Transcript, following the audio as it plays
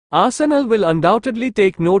Arsenal will undoubtedly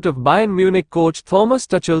take note of Bayern Munich coach Thomas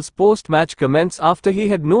Tuchel's post-match comments after he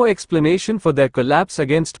had no explanation for their collapse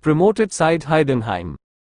against promoted side Heidenheim.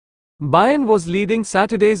 Bayern was leading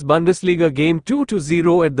Saturday's Bundesliga game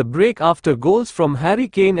 2-0 at the break after goals from Harry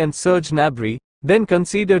Kane and Serge Gnabry, then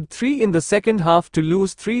conceded 3 in the second half to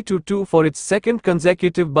lose 3-2 for its second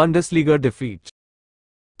consecutive Bundesliga defeat.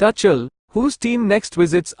 Tuchel, whose team next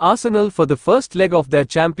visits Arsenal for the first leg of their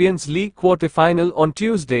Champions League quarter-final on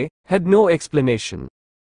Tuesday, had no explanation.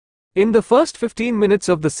 In the first 15 minutes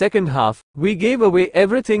of the second half, we gave away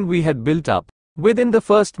everything we had built up. Within the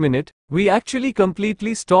first minute, we actually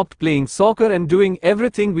completely stopped playing soccer and doing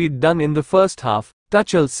everything we'd done in the first half,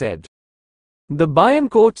 Tuchel said. The Bayern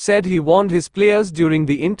coach said he warned his players during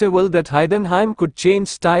the interval that Heidenheim could change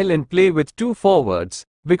style and play with two forwards,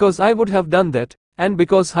 because I would have done that, and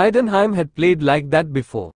because Heidenheim had played like that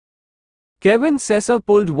before. Kevin Sesser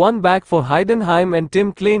pulled one back for Heidenheim and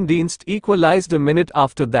Tim Kleindienst equalized a minute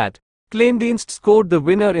after that. Kleindienst scored the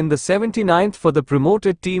winner in the 79th for the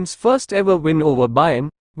promoted team's first ever win over Bayern,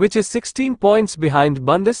 which is 16 points behind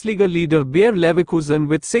Bundesliga leader Bayer Leverkusen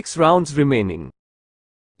with 6 rounds remaining.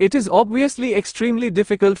 It is obviously extremely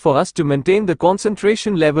difficult for us to maintain the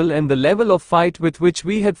concentration level and the level of fight with which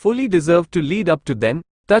we had fully deserved to lead up to then,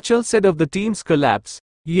 Tuchel said of the team's collapse.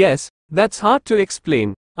 Yes, that's hard to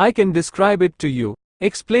explain. I can describe it to you.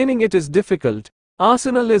 Explaining it is difficult.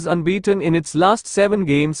 Arsenal is unbeaten in its last 7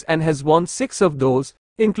 games and has won 6 of those,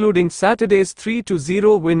 including Saturday's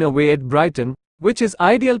 3-0 win away at Brighton, which is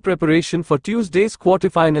ideal preparation for Tuesday's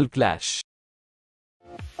quarter-final clash.